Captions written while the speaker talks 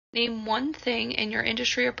Name one thing in your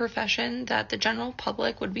industry or profession that the general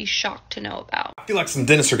public would be shocked to know about. I feel like some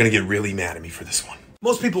dentists are going to get really mad at me for this one.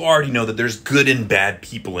 Most people already know that there's good and bad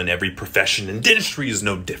people in every profession, and dentistry is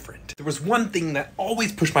no different. There was one thing that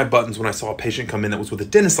always pushed my buttons when I saw a patient come in that was with a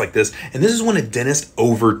dentist like this, and this is when a dentist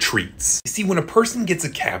over-treats. You see, when a person gets a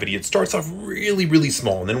cavity, it starts off really, really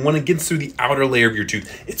small, and then when it gets through the outer layer of your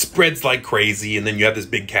tooth, it spreads like crazy, and then you have this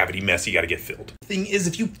big cavity mess you gotta get filled. The thing is,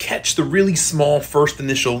 if you catch the really small first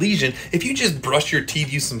initial lesion, if you just brush your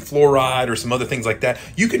teeth, use some fluoride or some other things like that,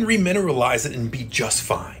 you can remineralize it and be just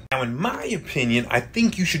fine. Now, in my opinion, I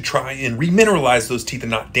think you should try and remineralize those teeth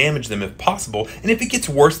and not damage them if possible. And if it gets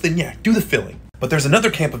worse, then yeah, do the filling. But there's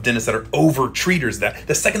another camp of dentists that are over-treaters that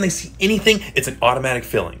the second they see anything, it's an automatic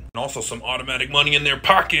filling. And also some automatic money in their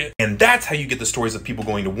pocket. And that's how you get the stories of people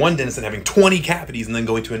going to one dentist and having 20 cavities and then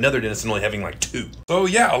going to another dentist and only having like 2. So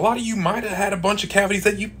yeah, a lot of you might have had a bunch of cavities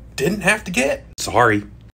that you didn't have to get. Sorry.